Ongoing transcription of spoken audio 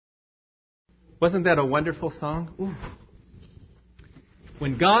Wasn't that a wonderful song? Ooh.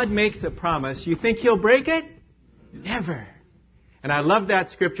 When God makes a promise, you think He'll break it? Never. And I love that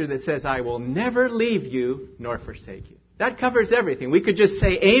scripture that says, I will never leave you nor forsake you. That covers everything. We could just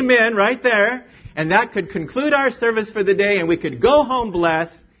say amen right there, and that could conclude our service for the day, and we could go home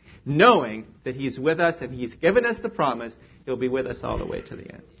blessed, knowing that He's with us and He's given us the promise He'll be with us all the way to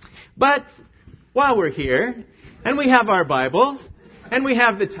the end. But while we're here, and we have our Bibles, and we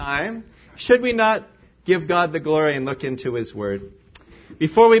have the time, should we not give God the glory and look into His Word?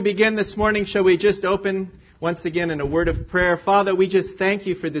 Before we begin this morning, shall we just open once again in a word of prayer? Father, we just thank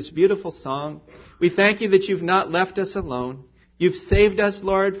You for this beautiful song. We thank You that You've not left us alone. You've saved us,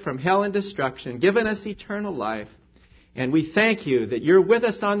 Lord, from hell and destruction, given us eternal life. And we thank You that You're with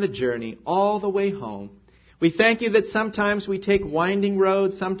us on the journey all the way home. We thank You that sometimes we take winding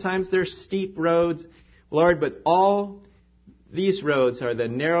roads, sometimes they're steep roads, Lord, but all these roads are the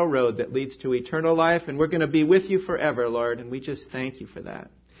narrow road that leads to eternal life, and we're going to be with You forever, Lord, and we just thank You for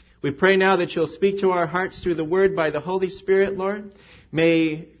that. We pray now that You'll speak to our hearts through the Word by the Holy Spirit, Lord.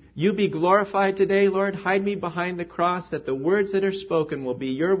 May You be glorified today, Lord. Hide me behind the cross, that the words that are spoken will be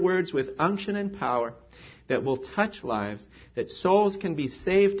Your words with unction and power that will touch lives, that souls can be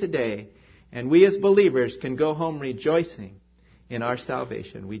saved today, and we as believers can go home rejoicing in our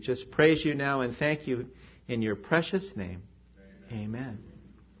salvation. We just praise You now and thank You in Your precious name. Amen.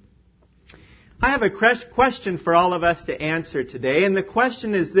 I have a question for all of us to answer today, and the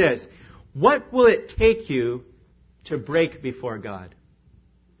question is this: what will it take you to break before God?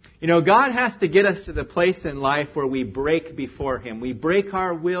 You know, God has to get us to the place in life where we break before Him. We break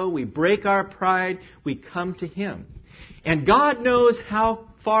our will, we break our pride, we come to Him. And God knows how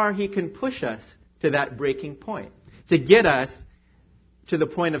far He can push us to that breaking point, to get us to the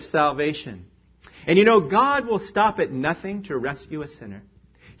point of salvation. And you know, God will stop at nothing to rescue a sinner.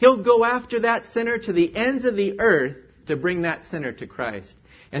 He'll go after that sinner to the ends of the earth to bring that sinner to Christ.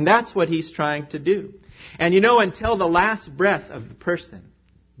 And that's what He's trying to do. And you know, until the last breath of the person,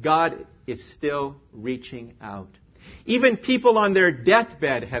 God is still reaching out. Even people on their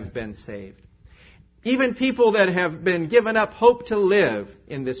deathbed have been saved. Even people that have been given up hope to live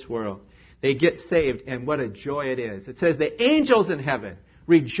in this world, they get saved, and what a joy it is. It says the angels in heaven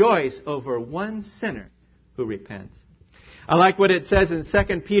rejoice over one sinner who repents. I like what it says in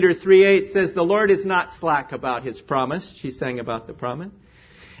 2 Peter 3:8. It says, the Lord is not slack about His promise. She sang about the promise.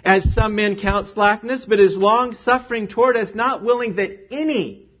 As some men count slackness, but is long-suffering toward us, not willing that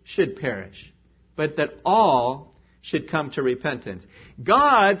any should perish, but that all should come to repentance.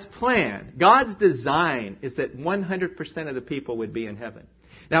 God's plan, God's design is that 100% of the people would be in heaven.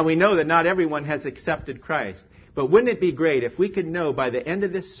 Now we know that not everyone has accepted Christ, but wouldn't it be great if we could know by the end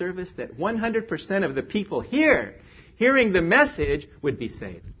of this service that 100% of the people here hearing the message would be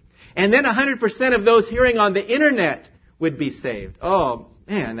saved. And then 100% of those hearing on the internet would be saved. Oh,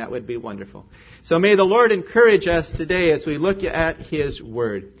 man, that would be wonderful. So may the Lord encourage us today as we look at His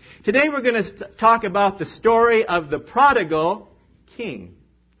Word. Today we're going to talk about the story of the prodigal king.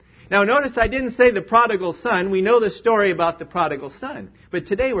 Now notice I didn't say the prodigal son. We know the story about the prodigal son. But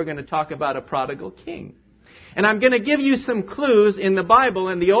today we're going to talk about a prodigal king. And I'm going to give you some clues in the Bible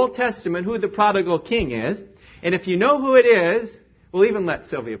and the Old Testament who the prodigal king is. And if you know who it is, we'll even let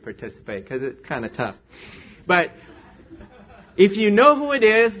Sylvia participate because it's kind of tough. But if you know who it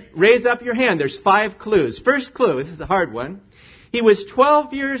is, raise up your hand. There's 5 clues. First clue, this is a hard one. He was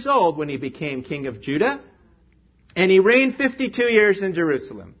 12 years old when he became king of Judah, and he reigned 52 years in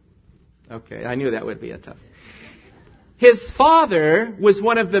Jerusalem. Okay, I knew that would be a tough. His father was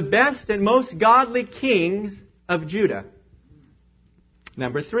one of the best and most godly kings of Judah.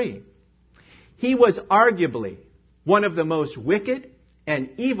 Number 3, he was arguably one of the most wicked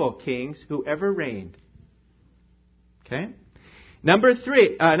and evil kings who ever reigned. Okay? Number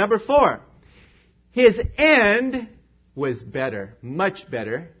 4, his end was better, much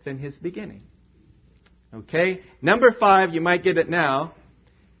better than his beginning. Okay? Number 5, you might get it now.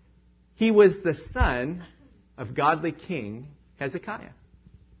 He was the son of godly king Hezekiah.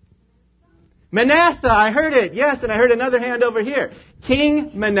 Manasseh, I heard it. Yes, and I heard another hand over here.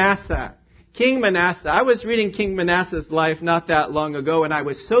 King Manasseh. King Manasseh. I was reading King Manasseh's life not that long ago, and I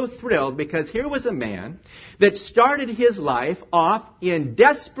was so thrilled because here was a man that started his life off in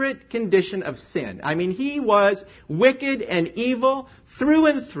desperate condition of sin. I mean, he was wicked and evil through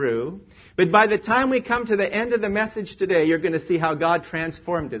and through. But by the time we come to the end of the message today, you're going to see how God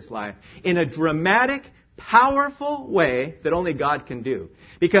transformed his life in a dramatic, powerful way that only God can do.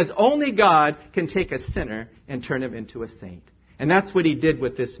 Because only God can take a sinner and turn him into a saint. And that's what he did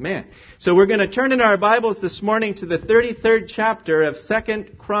with this man. So we're going to turn in our Bibles this morning to the 33rd chapter of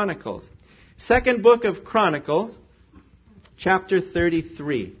 2 Chronicles. Second book of Chronicles, chapter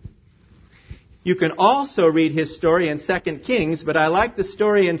 33. You can also read his story in 2 Kings, but I like the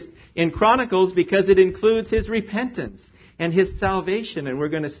story in Chronicles because it includes his repentance and his salvation, and we're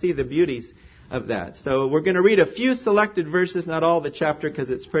going to see the beauties of that. So we're going to read a few selected verses, not all the chapter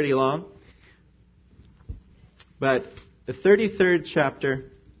because it's pretty long, but the 33rd chapter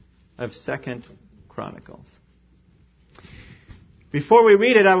of 2 Chronicles. Before we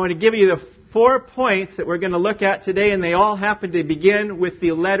read it, I want to give you the 4 points that we're going to look at today, and they all happen to begin with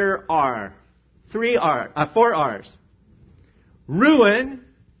the letter R. 4 R's. Ruin,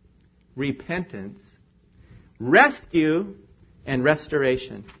 repentance, rescue, and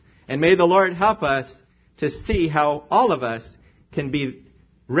restoration. And may the Lord help us to see how all of us can be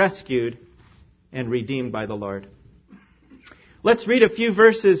rescued and redeemed by the Lord. Let's read a few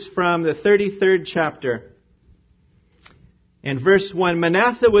verses from the 33rd chapter. In verse 1,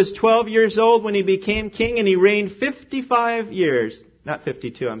 Manasseh was 12 years old when he became king, and he reigned 55 years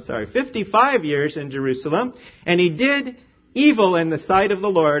in Jerusalem. And he did evil in the sight of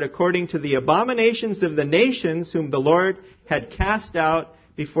the Lord, according to the abominations of the nations whom the Lord had cast out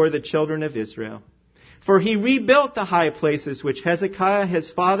before the children of Israel. For he rebuilt the high places which Hezekiah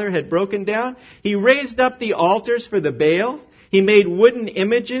his father had broken down. He raised up the altars for the Baals. He made wooden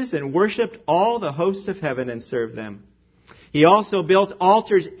images and worshipped all the hosts of heaven and served them. He also built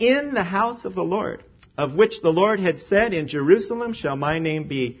altars in the house of the Lord, of which the Lord had said, in Jerusalem shall my name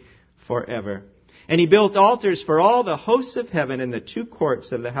be forever. And he built altars for all the hosts of heaven in the 2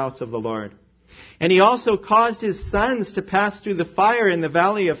 courts of the house of the Lord. And he also caused his sons to pass through the fire in the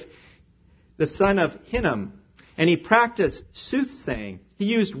valley of the son of Hinnom. And he practiced soothsaying. He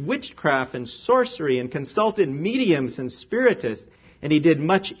used witchcraft and sorcery and consulted mediums and spiritists. And he did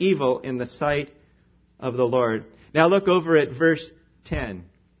much evil in the sight of the Lord. Now look over at verse 10.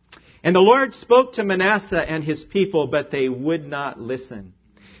 And the Lord spoke to Manasseh and his people, but they would not listen.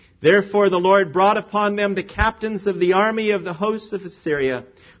 Therefore the Lord brought upon them the captains of the army of the hosts of Assyria,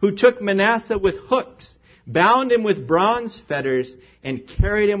 who took Manasseh with hooks, bound him with bronze fetters, and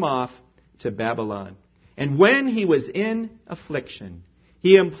carried him off to Babylon. And when he was in affliction,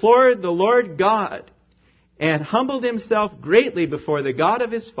 he implored the Lord God, and humbled himself greatly before the God of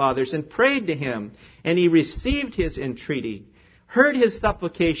his fathers, and prayed to him. And he received his entreaty, heard his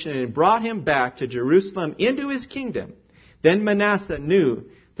supplication, and brought him back to Jerusalem into his kingdom. Then Manasseh knew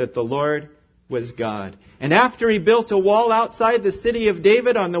that the Lord was God. And after he built a wall outside the city of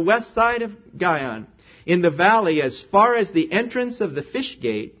David on the west side of Gihon, in the valley as far as the entrance of the fish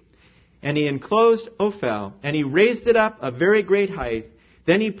gate, and he enclosed Ophel, and he raised it up a very great height.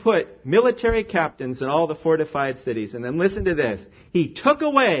 Then he put military captains in all the fortified cities. And then listen to this. He took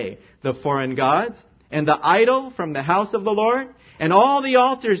away the foreign gods and the idol from the house of the Lord, and all the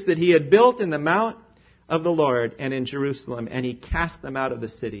altars that he had built in the mount of the Lord and in Jerusalem, and he cast them out of the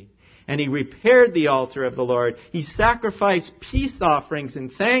city. And he repaired the altar of the Lord. He sacrificed peace offerings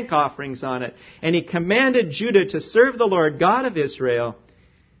and thank offerings on it. And he commanded Judah to serve the Lord God of Israel.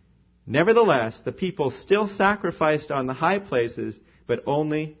 Nevertheless, the people still sacrificed on the high places, but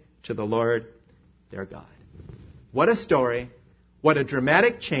only to the Lord their God. What a story. What a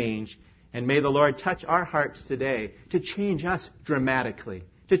dramatic change. And may the Lord touch our hearts today to change us dramatically,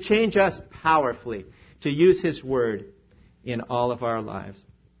 to change us powerfully, to use his word in all of our lives.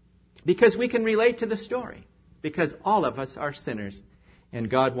 Because we can relate to the story. Because all of us are sinners. And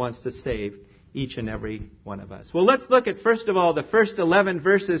God wants to save each and every one of us. Well, let's look at, first of all, the first 11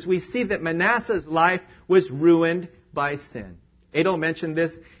 verses. We see that Manasseh's life was ruined by sin. Adel mentioned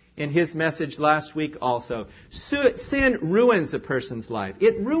this in his message last week also. Sin ruins a person's life.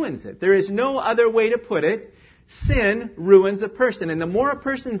 It ruins it. There is no other way to put it. Sin ruins a person. And the more a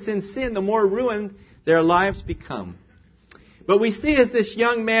person's in sin, the more ruined their lives become. But we see as this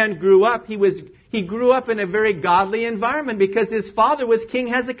young man grew up, he grew up in a very godly environment because his father was King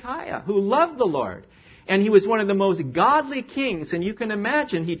Hezekiah, who loved the Lord. And he was one of the most godly kings. And you can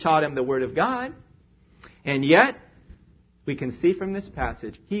imagine he taught him the Word of God. And yet, we can see from this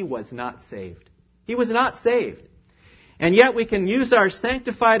passage, he was not saved. He was not saved. And yet we can use our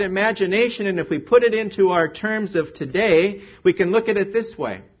sanctified imagination, and if we put it into our terms of today, we can look at it this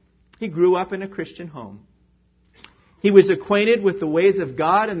way. He grew up in a Christian home. He was acquainted with the ways of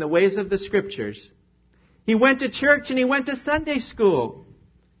God and the ways of the Scriptures. He went to church and he went to Sunday school.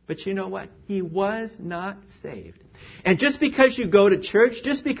 But you know what? He was not saved. And just because you go to church,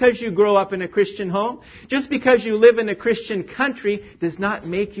 just because you grow up in a Christian home, just because you live in a Christian country, does not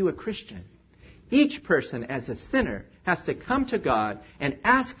make you a Christian. Each person, as a sinner, has to come to God and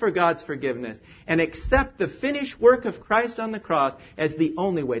ask for God's forgiveness and accept the finished work of Christ on the cross as the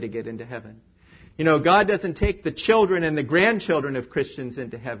only way to get into heaven. You know, God doesn't take the children and the grandchildren of Christians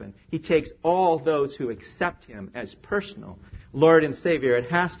into heaven. He takes all those who accept Him as personal Lord and Savior.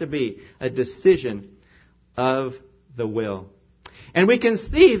 It has to be a decision of the will. And we can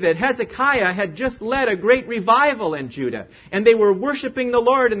see that Hezekiah had just led a great revival in Judah. And they were worshiping the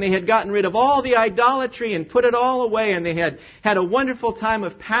Lord, and they had gotten rid of all the idolatry and put it all away. And they had had a wonderful time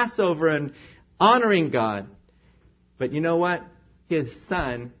of Passover and honoring God. But you know what? His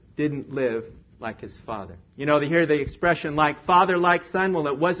son didn't live like his father. You know, they hear the expression like father, like son. Well,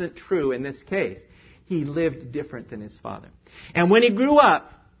 it wasn't true in this case. He lived different than his father. And when he grew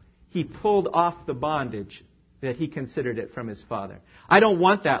up, he pulled off the bondage that he considered it from his father. I don't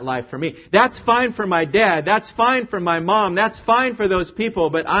want that life for me. That's fine for my dad. That's fine for my mom. That's fine for those people.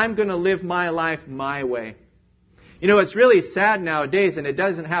 But I'm going to live my life my way. You know, it's really sad nowadays, and it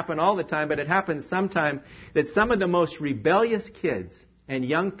doesn't happen all the time, but it happens sometimes, that some of the most rebellious kids and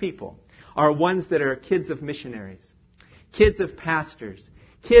young people are ones that are kids of missionaries, kids of pastors,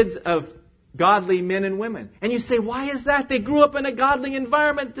 kids of godly men and women. And you say, why is that? They grew up in a godly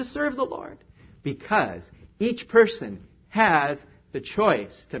environment to serve the Lord. Because each person has the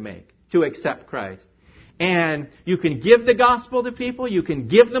choice to make to accept Christ. And you can give the gospel to people. You can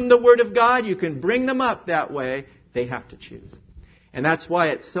give them the Word of God. You can bring them up that way. They have to choose. And that's why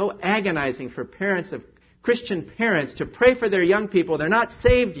it's so agonizing for parents of Christian parents to pray for their young people. They're not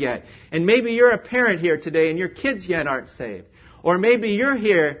saved yet. And maybe you're a parent here today and your kids yet aren't saved. Or maybe you're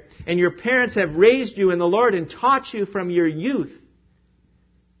here and your parents have raised you in the Lord and taught you from your youth.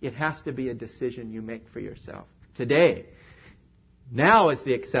 It has to be a decision you make for yourself. Today, now is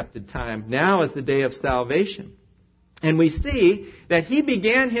the accepted time. Now is the day of salvation. And we see that he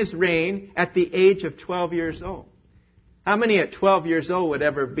began his reign at the age of 12 years old. How many at 12 years old would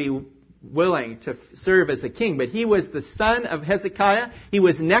ever be willing to serve as a king? But he was the son of Hezekiah. He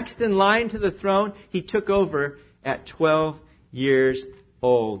was next in line to the throne. He took over at 12 years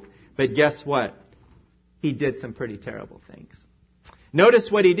old. But guess what? He did some pretty terrible things.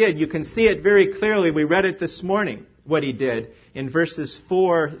 Notice what he did. You can see it very clearly. We read it this morning, what he did in verses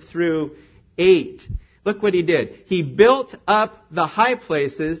 4 through 8. Look what he did. He built up the high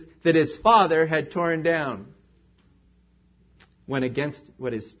places that his father had torn down. Went against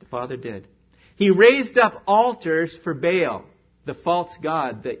what his father did. He raised up altars for Baal, the false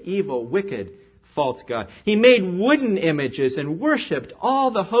god, the evil, wicked false god. He made wooden images and worshipped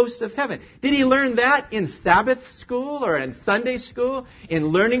all the hosts of heaven. Did he learn that in Sabbath school or in Sunday school, in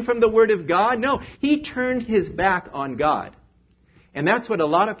learning from the Word of God? No, he turned his back on God. And that's what a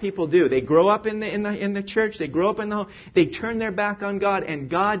lot of people do. They grow up in the church, they grow up in the home, they turn their back on God, and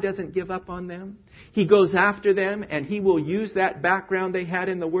God doesn't give up on them. He goes after them, and He will use that background they had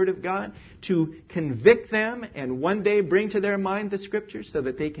in the Word of God to convict them and one day bring to their mind the Scriptures so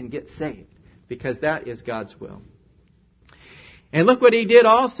that they can get saved. Because that is God's will. And look what he did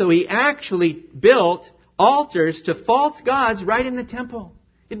also. He actually built altars to false gods right in the temple.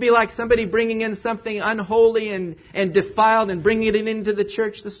 It'd be like somebody bringing in something unholy and defiled and bringing it into the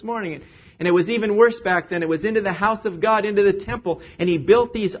church this morning. And it was even worse back then. It was into the house of God, into the temple. And he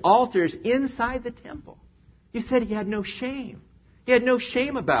built these altars inside the temple. You said he had no shame. He had no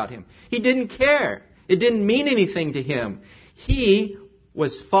shame about him. He didn't care. It didn't mean anything to him. He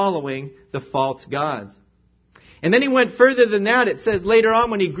was following the false gods. And then he went further than that. It says later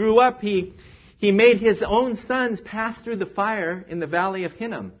on when he grew up, he made his own sons pass through the fire in the valley of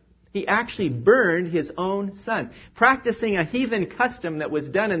Hinnom. He actually burned his own son, practicing a heathen custom that was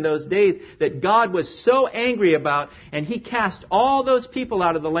done in those days that God was so angry about, and he cast all those people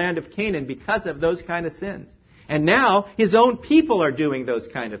out of the land of Canaan because of those kind of sins. And now his own people are doing those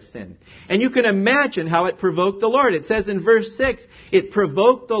kind of sins. And you can imagine how it provoked the Lord. It says in verse 6, it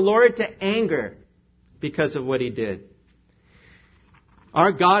provoked the Lord to anger because of what he did.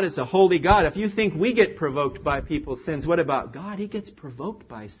 Our God is a holy God. If you think we get provoked by people's sins, what about God? He gets provoked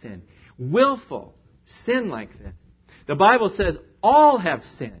by sin. Willful sin like this. The Bible says all have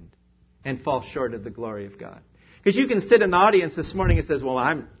sinned and fall short of the glory of God. Because you can sit in the audience this morning and says, well,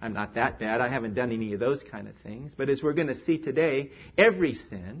 I'm not that bad. I haven't done any of those kind of things. But as we're going to see today, every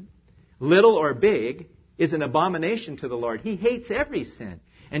sin, little or big, is an abomination to the Lord. He hates every sin.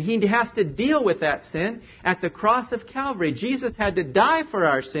 And He has to deal with that sin at the cross of Calvary. Jesus had to die for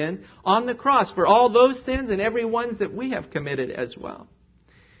our sin on the cross, for all those sins and every ones that we have committed as well.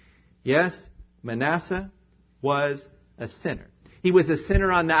 Yes, Manasseh was a sinner. He was a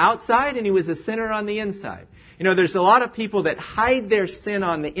sinner on the outside and he was a sinner on the inside. You know, there's a lot of people that hide their sin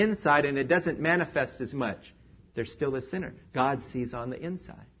on the inside and it doesn't manifest as much. They're still a sinner. God sees on the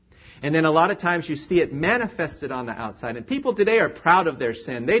inside. And then a lot of times you see it manifested on the outside. And people today are proud of their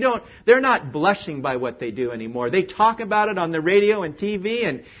sin. They're not blushing by what they do anymore. They talk about it on the radio and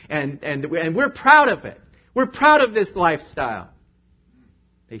TV, and we're proud of it. We're proud of this lifestyle.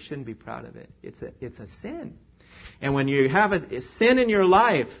 They shouldn't be proud of it. It's a sin. And when you have a sin in your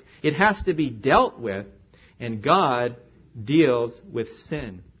life, it has to be dealt with, and God deals with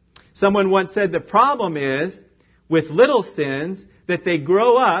sin. Someone once said the problem is with little sins that they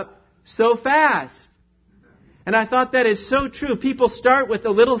grow up so fast. And I thought that is so true. People start with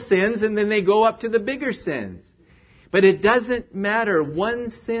the little sins and then they go up to the bigger sins. But it doesn't matter. One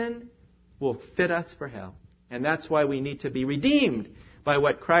sin will fit us for hell. And that's why we need to be redeemed by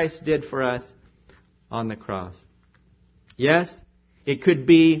what Christ did for us on the cross. Yes, it could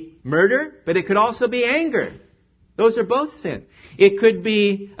be murder, but it could also be anger. Those are both sin. It could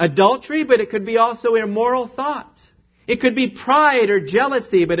be adultery, but it could be also immoral thoughts. It could be pride or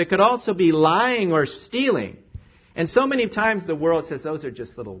jealousy, but it could also be lying or stealing. And so many times the world says those are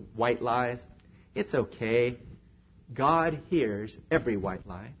just little white lies. It's okay. God hears every white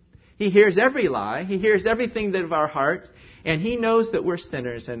lie. He hears every lie. He hears everything of our hearts. And He knows that we're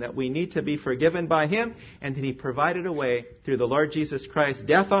sinners and that we need to be forgiven by Him. And that He provided a way through the Lord Jesus Christ's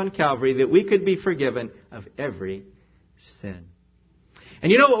death on Calvary that we could be forgiven of every sin.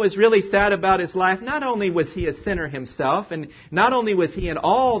 And you know what was really sad about His life? Not only was He a sinner Himself, and not only was He in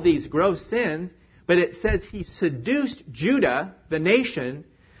all these gross sins, but it says He seduced Judah, the nation,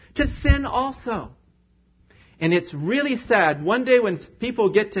 to sin also. And it's really sad. One day when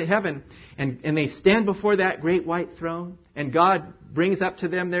people get to heaven and they stand before that great white throne, and God brings up to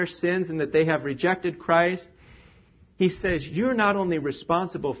them their sins and that they have rejected Christ, He says, you're not only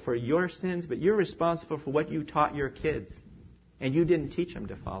responsible for your sins, but you're responsible for what you taught your kids. And you didn't teach them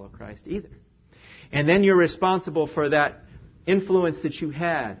to follow Christ either. And then you're responsible for that influence that you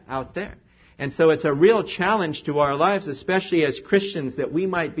had out there. And so it's a real challenge to our lives, especially as Christians, that we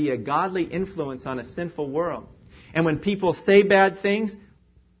might be a godly influence on a sinful world. And when people say bad things,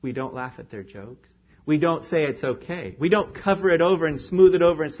 we don't laugh at their jokes. We don't say it's okay. We don't cover it over and smooth it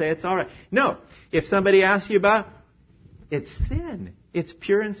over and say it's all right. No. If somebody asks you about it, it's sin. It's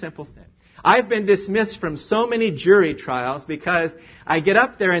pure and simple sin. I've been dismissed from so many jury trials because I get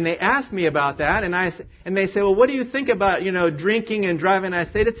up there and they ask me about that, and they say, well, what do you think about, drinking and driving? I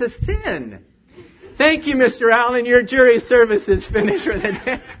say, it's a sin. Thank you, Mr. Allen, your jury service is finished for the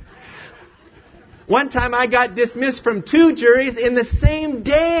day. One time I got dismissed from 2 juries in the same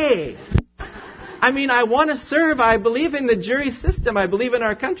day. I mean, I want to serve. I believe in the jury system. I believe in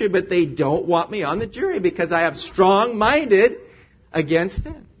our country, but they don't want me on the jury because I have strong-minded against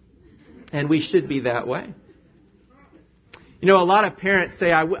sin. And we should be that way. A lot of parents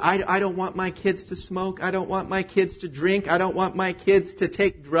say, I don't want my kids to smoke. I don't want my kids to drink. I don't want my kids to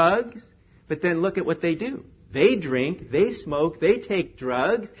take drugs. But then look at what they do. They drink, they smoke, they take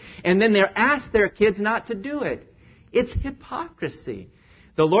drugs, and then they're asked their kids not to do it. It's hypocrisy.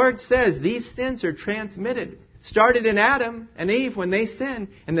 The Lord says these sins are transmitted. Started in Adam and Eve when they sinned,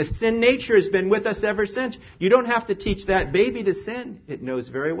 and the sin nature has been with us ever since. You don't have to teach that baby to sin. It knows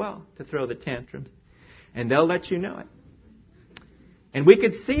very well to throw the tantrums, and they'll let you know it. And we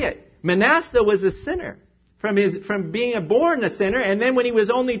could see it. Manasseh was a sinner from being born a sinner, and then when he was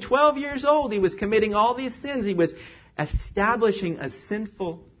only 12 years old, he was committing all these sins. He was establishing a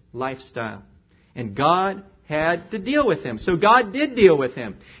sinful lifestyle, and God had to deal with him. So God did deal with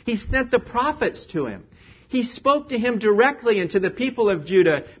him. He sent the prophets to him. He spoke to him directly and to the people of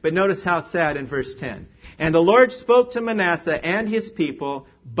Judah, but notice how sad in verse 10. And the Lord spoke to Manasseh and his people,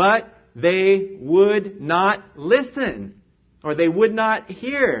 but they would not listen, or they would not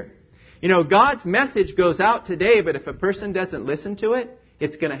hear. God's message goes out today, but if a person doesn't listen to it,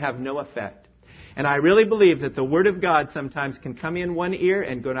 it's going to have no effect. And I really believe that the Word of God sometimes can come in one ear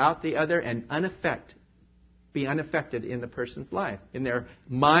and go out the other and be unaffected in the person's life, in their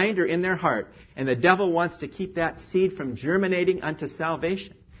mind or in their heart. And the devil wants to keep that seed from germinating unto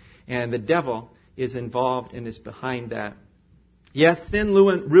salvation. And the devil is involved and is behind that. Yes, sin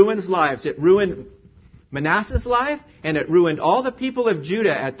ruins lives. It ruined Manasseh's life, and it ruined all the people of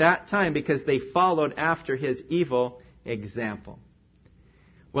Judah at that time because they followed after his evil example.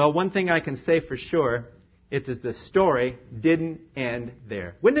 Well, one thing I can say for sure is the story didn't end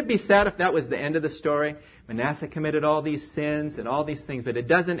there. Wouldn't it be sad if that was the end of the story? Manasseh committed all these sins and all these things, but it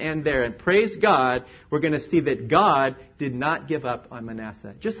doesn't end there. And praise God, we're going to see that God did not give up on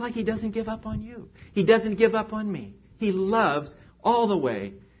Manasseh, just like He doesn't give up on you. He doesn't give up on me. He loves all the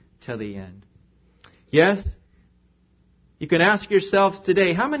way to the end. Yes, you can ask yourselves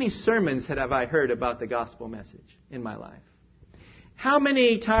today, how many sermons have I heard about the gospel message in my life? How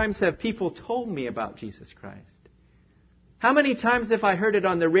many times have people told me about Jesus Christ? How many times have I heard it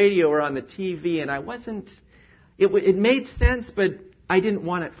on the radio or on the TV and I wasn't, it made sense, but I didn't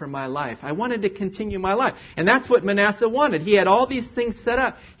want it for my life. I wanted to continue my life. And that's what Manasseh wanted. He had all these things set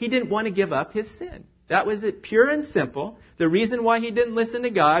up. He didn't want to give up his sin. That was it, pure and simple. The reason why he didn't listen to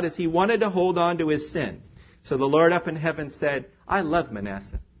God is he wanted to hold on to his sin. So the Lord up in heaven said, I love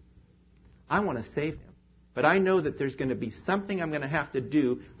Manasseh. I want to save him. But I know that there's going to be something I'm going to have to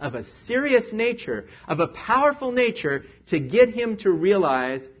do of a serious nature, of a powerful nature, to get him to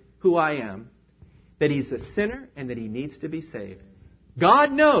realize who I am, that he's a sinner and that he needs to be saved.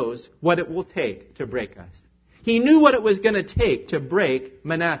 God knows what it will take to break us. He knew what it was going to take to break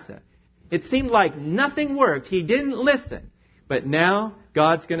Manasseh. It seemed like nothing worked. He didn't listen. But now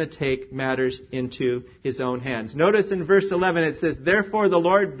God's going to take matters into his own hands. Notice in verse 11 it says, Therefore the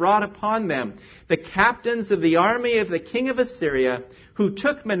Lord brought upon them the captains of the army of the king of Assyria, who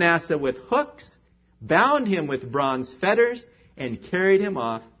took Manasseh with hooks, bound him with bronze fetters, and carried him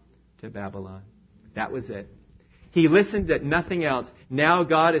off to Babylon. That was it. He listened to nothing else. Now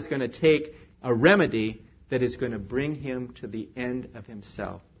God is going to take a remedy that is going to bring him to the end of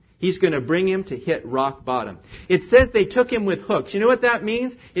himself. He's going to bring him to hit rock bottom. It says they took him with hooks. You know what that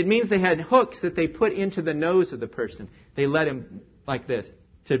means? It means they had hooks that they put into the nose of the person. They led him like this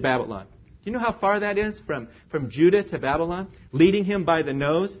to Babylon. Do you know how far that is from Judah to Babylon? Leading him by the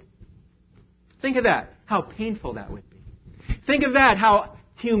nose. Think of that. How painful that would be. Think of that. How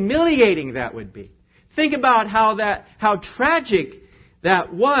humiliating that would be. Think about how tragic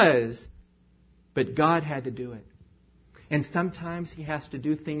that was. But God had to do it. And sometimes he has to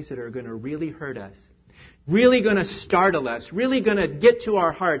do things that are going to really hurt us, really going to startle us, really going to get to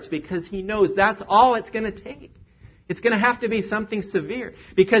our hearts, because he knows that's all it's going to take. It's going to have to be something severe,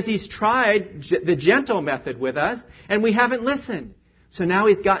 because he's tried the gentle method with us and we haven't listened. So now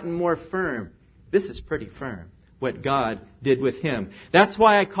he's gotten more firm. This is pretty firm, what God did with him. That's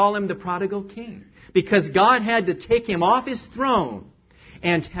why I call him the prodigal king, because God had to take him off his throne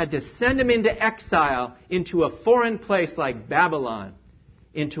and had to send him into exile, into a foreign place like Babylon,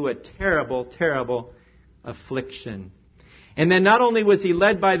 into a terrible, terrible affliction. And then not only was he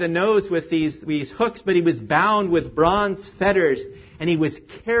led by the nose with these hooks, but he was bound with bronze fetters, and he was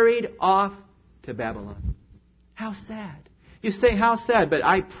carried off to Babylon. How sad. You say, how sad? But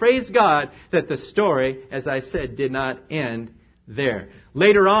I praise God that the story, as I said, did not end there.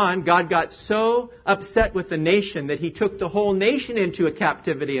 Later on, God got so upset with the nation that he took the whole nation into a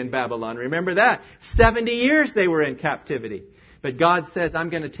captivity in Babylon. Remember that? 70 years they were in captivity. But God says, I'm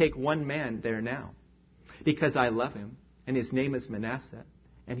going to take one man there now because I love him, and his name is Manasseh,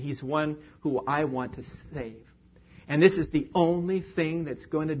 and he's one who I want to save. And this is the only thing that's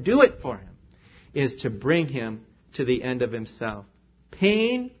going to do it for him, is to bring him to the end of himself.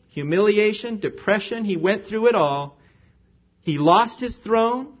 Pain, humiliation, depression, he went through it all. He lost his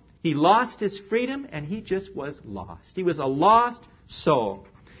throne, he lost his freedom, and he just was lost. He was a lost soul.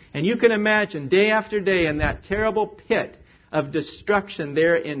 And you can imagine day after day in that terrible pit of destruction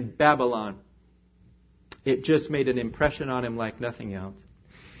there in Babylon. It just made an impression on him like nothing else.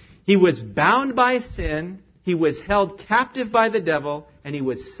 He was bound by sin, he was held captive by the devil, and he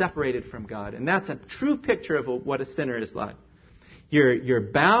was separated from God. And that's a true picture of what a sinner is like. You're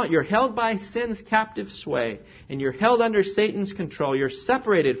bound, you're held by sin's captive sway, and you're held under Satan's control. You're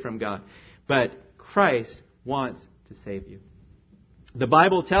separated from God. But Christ wants to save you. The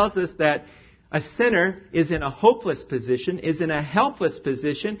Bible tells us that a sinner is in a hopeless position, is in a helpless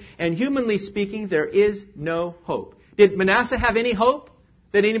position, and humanly speaking, there is no hope. Did Manasseh have any hope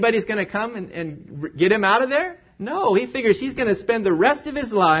that anybody's going to come and get him out of there? No, he figures he's going to spend the rest of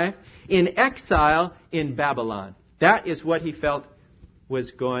his life in exile in Babylon. That is what he felt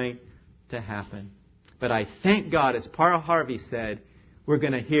was going to happen. But I thank God, as Parl Harvey said, we're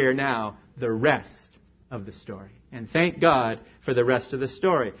going to hear now the rest of the story. And thank God for the rest of the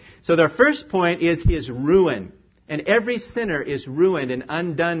story. So their first point is his ruin. And every sinner is ruined and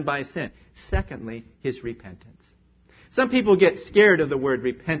undone by sin. Secondly, his repentance. Some people get scared of the word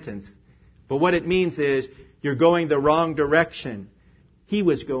repentance. But what it means is you're going the wrong direction. He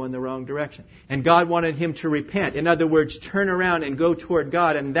was going the wrong direction. And God wanted him to repent. In other words, turn around and go toward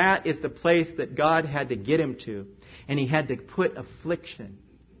God. And that is the place that God had to get him to. And he had to put affliction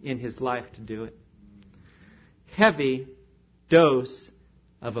in his life to do it. Heavy dose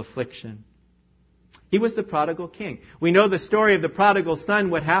of affliction. He was the prodigal king. We know the story of the prodigal son,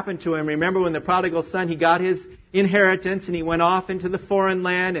 what happened to him. Remember when the prodigal son, he got his inheritance and he went off into the foreign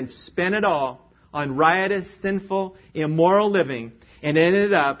land and spent it all on riotous, sinful, immoral living, and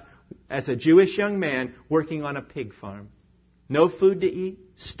ended up, as a Jewish young man, working on a pig farm. no food to eat,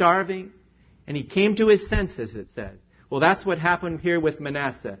 starving, and he came to his senses, it says. Well, that's what happened here with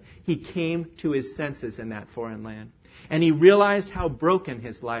Manasseh. He came to his senses in that foreign land. And he realized how broken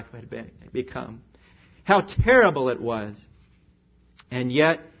his life had become, how terrible it was. And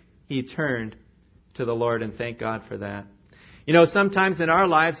yet, he turned to the Lord, and thank God for that. You know, sometimes in our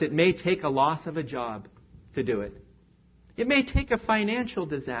lives, it may take a loss of a job to do it. It may take a financial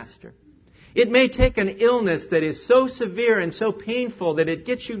disaster. It may take an illness that is so severe and so painful that it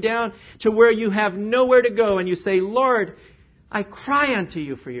gets you down to where you have nowhere to go, and you say, Lord, I cry unto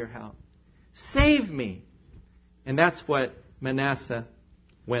you for your help. Save me. And that's what Manasseh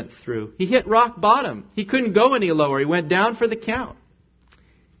went through. He hit rock bottom. He couldn't go any lower. He went down for the count.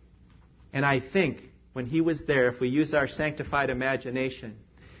 And I think when he was there, if we use our sanctified imagination,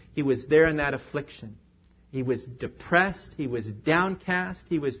 he was there in that affliction. He was depressed. He was downcast.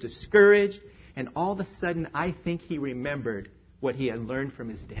 He was discouraged. And all of a sudden, I think he remembered what he had learned from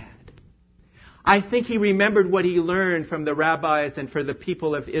his dad. I think he remembered what he learned from the rabbis and for the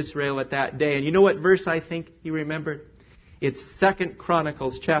people of Israel at that day. And you know what verse I think he remembered? It's 2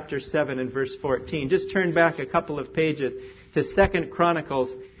 Chronicles chapter 7 and verse 14. Just turn back a couple of pages to 2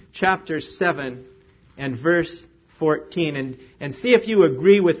 Chronicles chapter 7 and verse 14. And see if you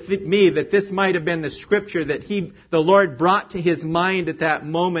agree with me that this might have been the scripture that the Lord brought to his mind at that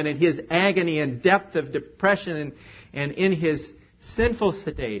moment in his agony and depth of depression and in his sinful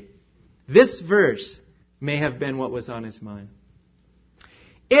state. This verse may have been what was on his mind.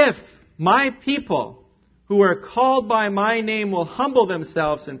 If my people who are called by my name will humble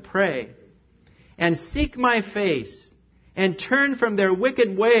themselves and pray and seek my face and turn from their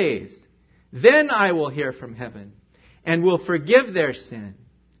wicked ways, then I will hear from heaven and will forgive their sin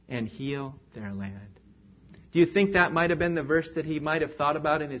and heal their land. Do you think that might have been the verse that he might have thought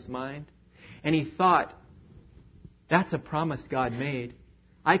about in his mind? And he thought, that's a promise God made.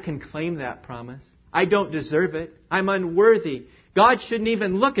 I can claim that promise. I don't deserve it. I'm unworthy. God shouldn't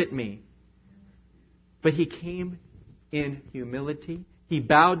even look at me. But he came in humility. He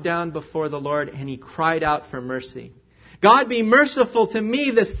bowed down before the Lord and he cried out for mercy. God, be merciful to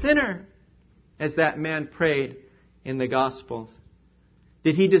me, the sinner, as that man prayed in the Gospels.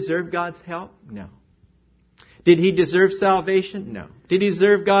 Did he deserve God's help? No. Did he deserve salvation? No. Did he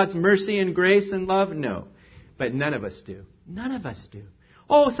deserve God's mercy and grace and love? No. But none of us do. None of us do.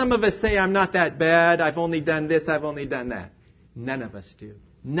 Oh, some of us say, I'm not that bad. I've only done this. I've only done that. None of us do.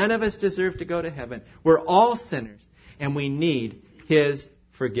 None of us deserve to go to heaven. We're all sinners, and we need his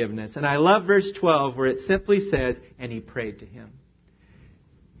forgiveness. And I love verse 12 where it simply says, and he prayed to him.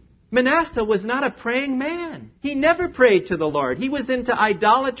 Manasseh was not a praying man. He never prayed to the Lord. He was into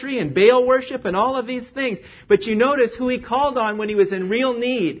idolatry and Baal worship and all of these things. But you notice who he called on when he was in real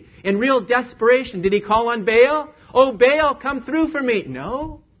need, in real desperation. Did he call on Baal? Oh, Baal, come through for me.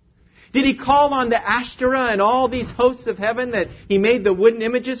 No. Did he call on the Ashtoreth and all these hosts of heaven that he made the wooden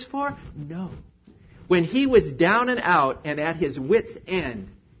images for? No. When he was down and out and at his wit's end,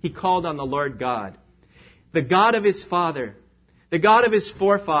 he called on the Lord God, the God of his father, the God of his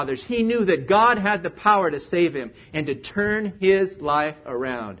forefathers. He knew that God had the power to save him and to turn his life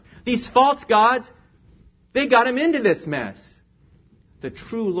around. These false gods, they got him into this mess. The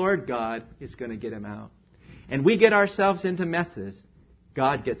true Lord God is going to get him out. And we get ourselves into messes.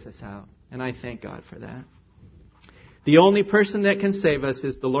 God gets us out. And I thank God for that. The only person that can save us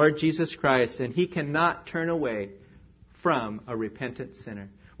is the Lord Jesus Christ, and he cannot turn away from a repentant sinner.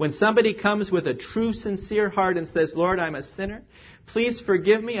 When somebody comes with a true, sincere heart and says, Lord, I'm a sinner. Please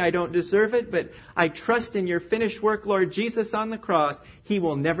forgive me. I don't deserve it, but I trust in your finished work, Lord Jesus, on the cross. He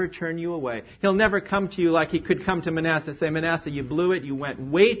will never turn you away. He'll never come to you like he could come to Manasseh and say, Manasseh, you blew it. You went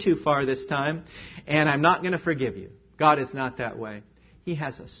way too far this time, and I'm not going to forgive you. God is not that way. He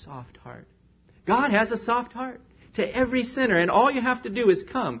has a soft heart. God has a soft heart to every sinner, and all you have to do is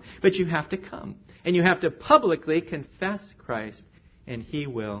come. But you have to come, and you have to publicly confess Christ, and he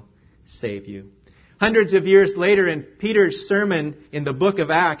will save you. Hundreds of years later in Peter's sermon in the book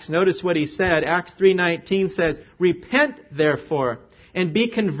of Acts, notice what he said. Acts 3:19 says, repent therefore and be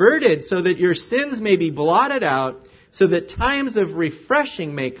converted so that your sins may be blotted out, so that times of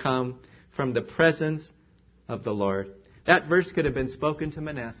refreshing may come from the presence of the Lord. That verse could have been spoken to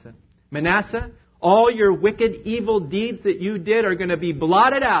Manasseh. Manasseh, all your wicked, evil deeds that you did are going to be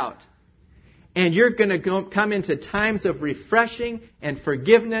blotted out. And you're going to come into times of refreshing and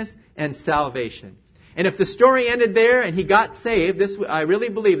forgiveness and salvation. And if the story ended there and he got saved, I really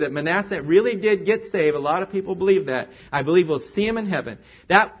believe that Manasseh really did get saved. A lot of people believe that. I believe we'll see him in heaven.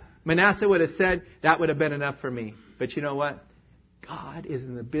 That Manasseh would have said, that would have been enough for me. But you know what? God is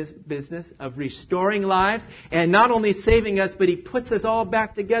in the business of restoring lives and not only saving us, but He puts us all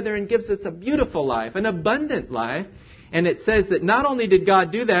back together and gives us a beautiful life, an abundant life. And it says that not only did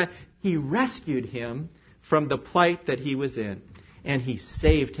God do that, He rescued him from the plight that he was in. And He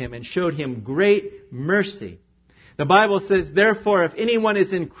saved him and showed him great mercy. The Bible says, therefore, if anyone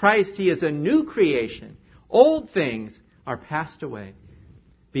is in Christ, he is a new creation. Old things are passed away.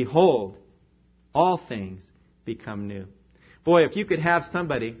 Behold, all things become new. Boy, if you could have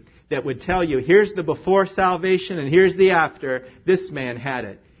somebody that would tell you, here's the before salvation and here's the after, this man had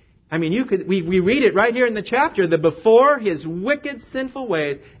it. I mean, we read it right here in the chapter, the before, his wicked, sinful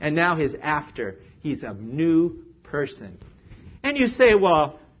ways, and now his after. He's a new person. And you say,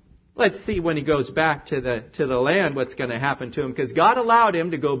 well, let's see when he goes back to the land what's going to happen to him. Because God allowed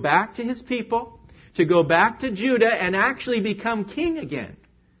him to go back to his people, to go back to Judah and actually become king again.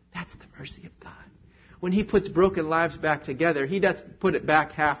 That's the mercy of God. When He puts broken lives back together, He doesn't put it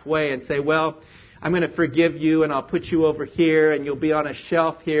back halfway and say, well, I'm going to forgive you and I'll put you over here and you'll be on a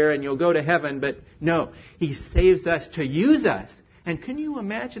shelf here and you'll go to heaven. But no, He saves us to use us. And can you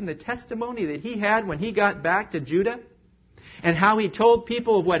imagine the testimony that he had when he got back to Judah? And how he told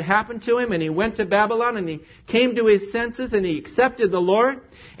people of what happened to him, and he went to Babylon and he came to his senses and he accepted the Lord,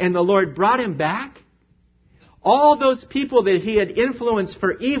 and the Lord brought him back. All those people that he had influenced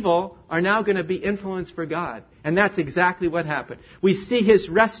for evil are now going to be influenced for God. And that's exactly what happened. We see his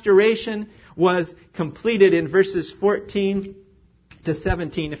restoration was completed in verses 14 to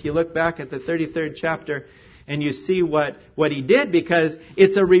 17. If you look back at the 33rd chapter, and you see what he did, because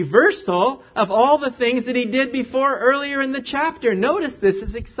it's a reversal of all the things that he did before earlier in the chapter. Notice this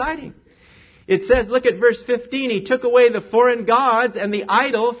is exciting. It says, look at verse 15, He took away the foreign gods and the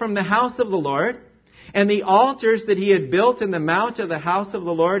idol from the house of the Lord, and the altars that he had built in the mount of the house of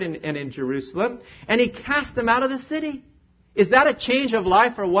the Lord and in Jerusalem, and He cast them out of the city. Is that a change of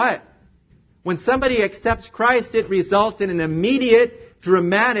life or what? When somebody accepts Christ, it results in an immediate,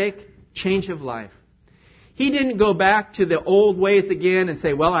 dramatic change of life. He didn't go back to the old ways again and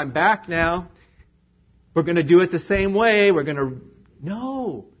say, well, I'm back now. We're going to do it the same way.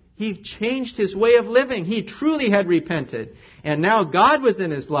 No. He changed his way of living. He truly had repented. And now God was in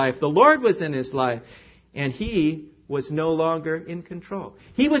his life. The Lord was in his life. And he was no longer in control.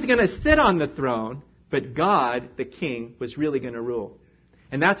 He was going to sit on the throne, but God, the King, was really going to rule.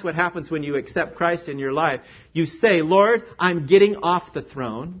 And that's what happens when you accept Christ in your life. You say, Lord, I'm getting off the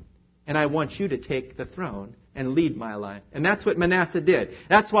throne, and I want you to take the throne and lead my life. And that's what Manasseh did.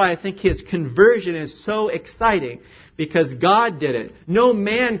 That's why I think his conversion is so exciting, because God did it. No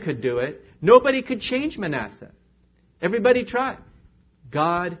man could do it. Nobody could change Manasseh. Everybody tried.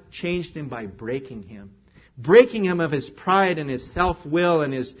 God changed him by breaking him. Breaking him of his pride and his self-will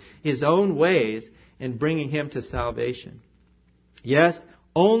and his own ways, and bringing him to salvation. Yes,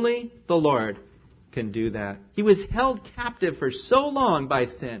 only the Lord can do that. He was held captive for so long by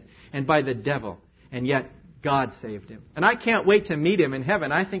sin and by the devil, and yet God saved him. And I can't wait to meet him in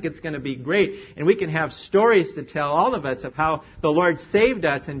heaven. I think it's going to be great, and we can have stories to tell, all of us, of how the Lord saved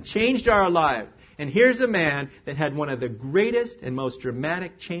us and changed our lives. And here's a man that had one of the greatest and most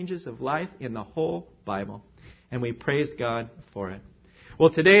dramatic changes of life in the whole Bible. And we praise God for it.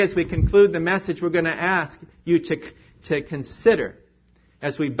 Well, today as we conclude the message, we're going to ask you to consider,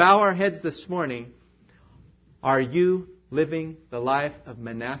 as we bow our heads this morning, are you living the life of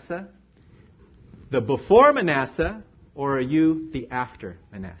Manasseh, the before Manasseh, or are you the after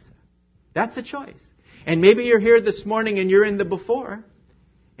Manasseh? That's a choice. And maybe you're here this morning and you're in the before,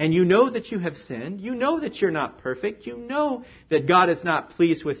 and you know that you have sinned. You know that you're not perfect. You know that God is not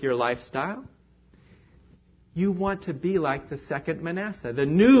pleased with your lifestyle. You want to be like the second Manasseh, the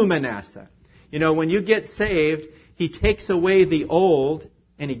new Manasseh. You know, when you get saved, He takes away the old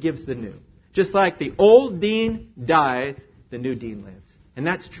and He gives the new. Just like the old Dean dies, the new Dean lives. And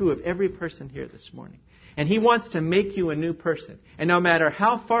that's true of every person here this morning. And He wants to make you a new person. And no matter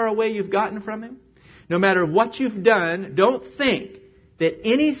how far away you've gotten from Him, no matter what you've done, don't think that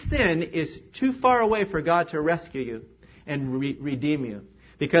any sin is too far away for God to rescue you and redeem you.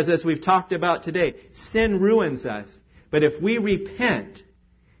 Because as we've talked about today, sin ruins us. But if we repent,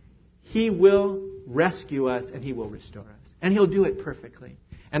 He will rescue us and He will restore us. And He'll do it perfectly.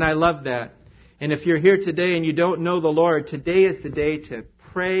 And I love that. And if you're here today and you don't know the Lord, today is the day to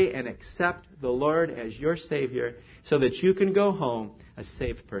pray and accept the Lord as your Savior so that you can go home a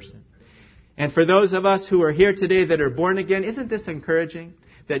saved person. And for those of us who are here today that are born again, isn't this encouraging?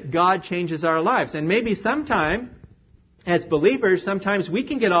 That God changes our lives. And maybe sometime, as believers, sometimes we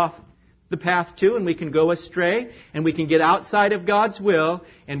can get off the path too, and we can go astray, and we can get outside of God's will.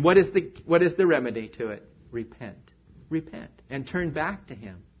 And what is the remedy to it? Repent. repent and turn back to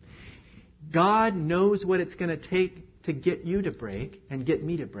Him. God knows what it's going to take to get you to break and get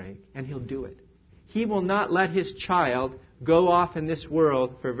me to break, and He'll do it. He will not let His child go off in this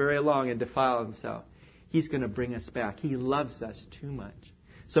world for very long and defile himself. He's going to bring us back. He loves us too much.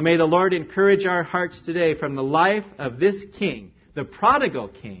 So may the Lord encourage our hearts today from the life of this king, the prodigal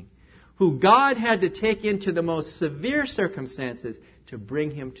king, who God had to take into the most severe circumstances to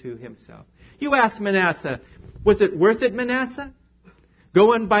bring him to Himself. You ask Manasseh, was it worth it, Manasseh?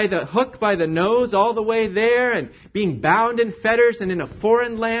 Going by the hook, by the nose, all the way there, and being bound in fetters and in a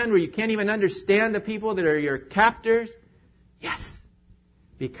foreign land where you can't even understand the people that are your captors? Yes,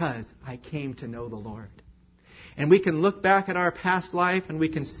 because I came to know the Lord. And we can look back at our past life and we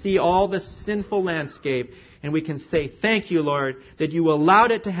can see all the sinful landscape and we can say, thank you, Lord, that you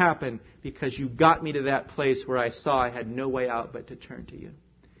allowed it to happen because you got me to that place where I saw I had no way out but to turn to you.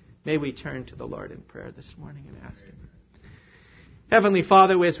 May we turn to the Lord in prayer this morning and ask Him. Heavenly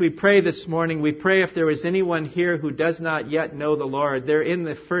Father, as we pray this morning, we pray if there is anyone here who does not yet know the Lord, they're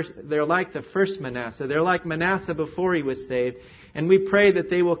like the first Manasseh. They're like Manasseh before he was saved. And we pray that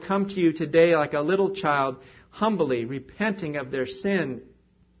they will come to you today like a little child, humbly repenting of their sin,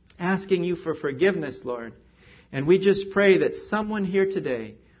 asking you for forgiveness, Lord. And we just pray that someone here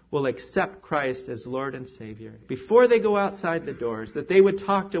today will accept Christ as Lord and Savior. Before they go outside the doors, that they would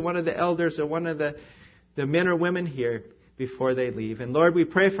talk to one of the elders or one of the men or women here before they leave. And Lord, we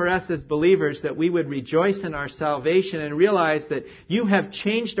pray for us as believers that we would rejoice in our salvation and realize that you have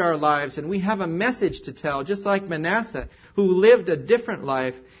changed our lives and we have a message to tell, just like Manasseh, who lived a different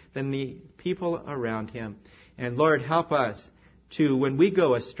life than the people around him. And Lord, help us to, when we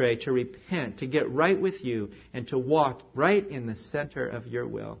go astray, to repent, to get right with you, and to walk right in the center of your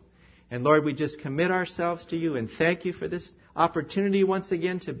will. And Lord, we just commit ourselves to you and thank you for this opportunity once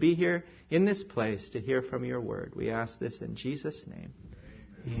again to be here in this place to hear from your word. We ask this in Jesus' name.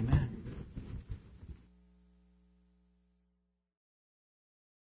 Amen.